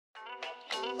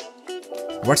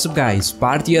What's up guys,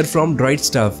 Parth here from Droid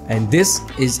Stuff, and this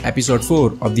is episode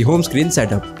 4 of the home screen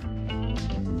setup.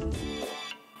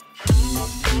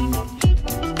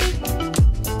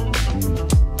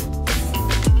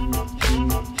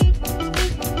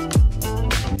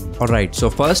 Alright, so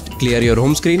first clear your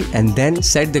home screen and then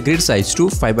set the grid size to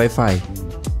 5x5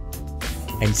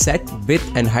 and set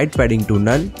width and height padding to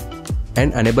none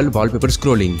and enable wallpaper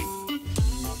scrolling.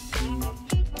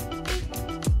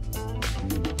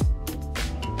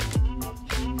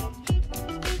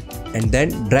 And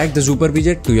then drag the Super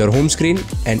widget to your home screen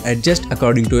and adjust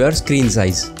according to your screen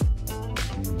size.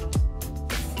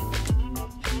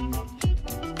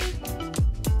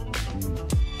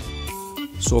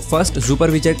 So first Super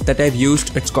widget that I've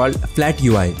used, it's called Flat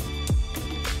UI.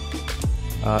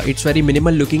 It's very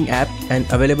minimal looking app and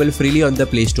available freely on the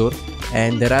Play Store,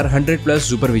 and there are 100 plus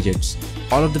Super widgets.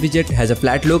 All of the widget has a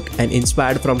flat look and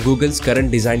inspired from Google's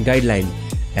current design guideline,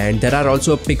 and there are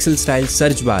also a pixel style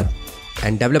search bar.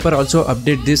 And developer also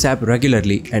update this app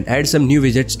regularly and add some new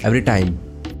widgets every time.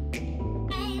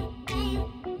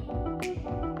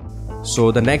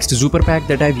 So the next Super pack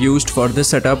that I've used for this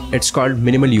setup, it's called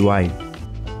Minimal UI.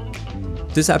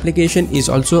 This application is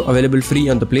also available free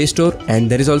on the Play Store, and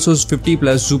there is also 50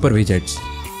 plus Super widgets.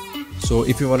 So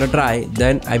if you wanna try,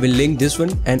 then I will link this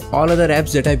one, and all other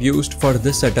apps that I've used for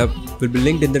this setup will be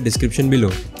linked in the description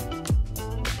below.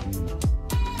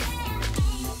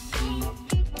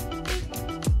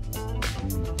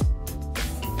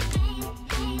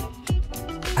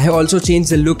 I have also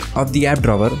changed the look of the app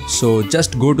drawer, so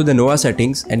just go to the Nova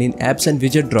settings and in apps and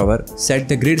widget drawer set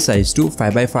the grid size to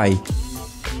 5x5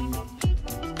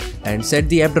 and set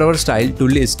the app drawer style to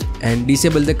list and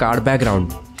disable the card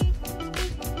background.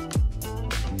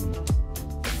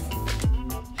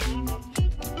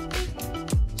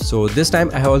 So this time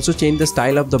I have also changed the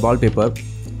style of the wallpaper.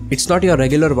 It's not your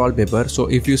regular wallpaper, so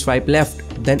if you swipe left,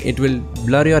 then it will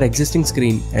blur your existing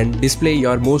screen and display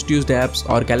your most used apps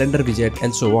or calendar widget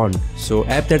and so on. So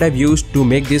app that I've used to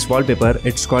make this wallpaper,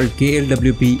 it's called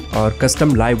KLWP or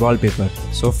Custom Live Wallpaper.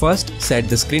 So first set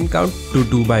the screen count to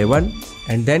 2x1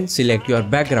 and then select your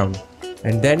background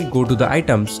and then go to the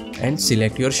items and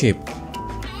select your shape.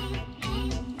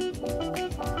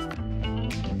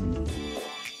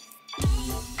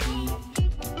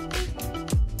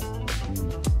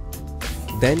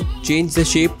 Then change the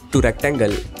shape to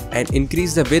rectangle and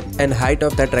increase the width and height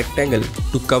of that rectangle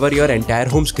to cover your entire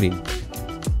home screen.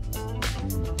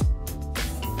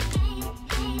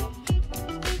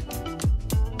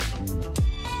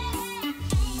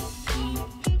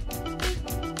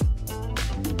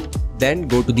 Then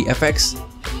go to the effects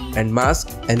and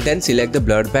mask and then select the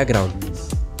blurred background.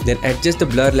 Then adjust the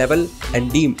blur level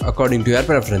and dim according to your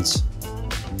preference.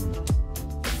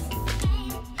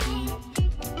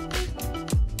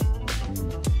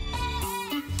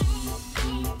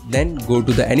 Then go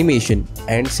to the animation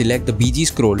and select the BG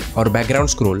scroll or background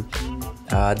scroll.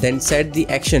 Then set the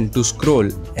action to scroll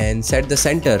and set the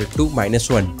center to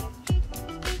 -1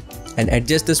 and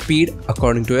adjust the speed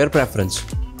according to your preference.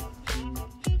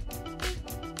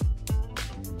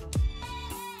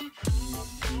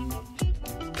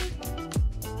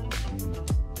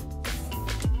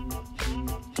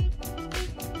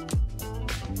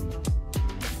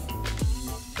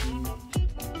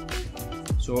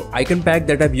 So icon pack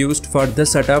that I've used for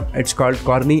this setup, it's called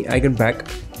Corny Icon Pack.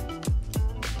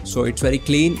 So it's very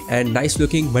clean and nice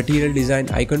looking material design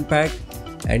icon pack,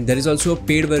 and there is also a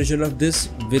paid version of this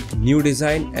with new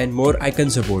design and more icon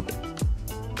support.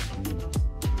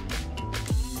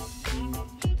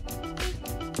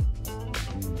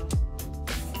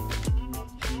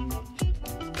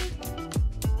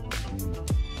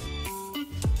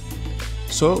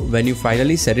 So when you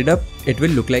finally set it up, it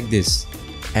will look like this.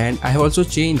 And I have also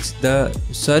changed the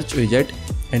search widget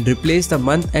and replaced the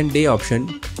month and day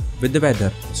option with the weather.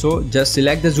 So just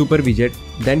select the Super widget,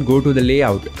 then go to the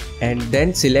layout and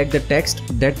then select the text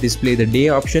that display the day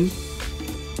option.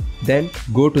 Then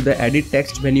go to the edit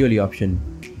text manually option.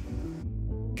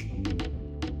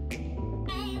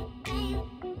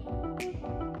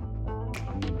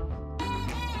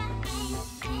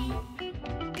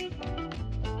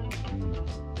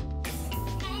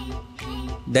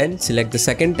 Then select the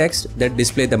second text that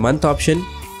display the month option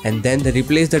and then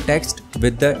replace the text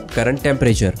with the current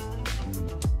temperature.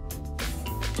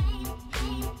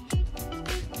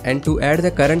 And to add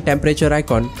the current temperature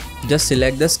icon, just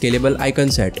select the scalable icon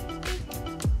set.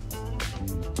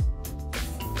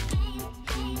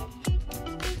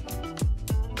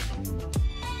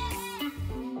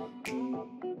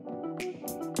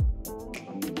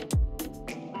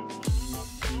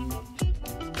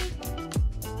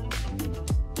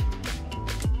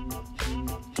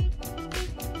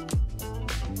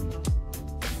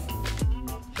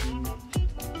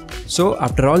 So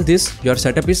after all this, your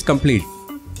setup is complete.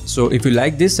 So if you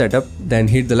like this setup, then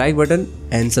hit the like button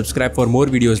and subscribe for more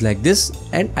videos like this,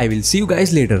 and I will see you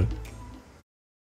guys later.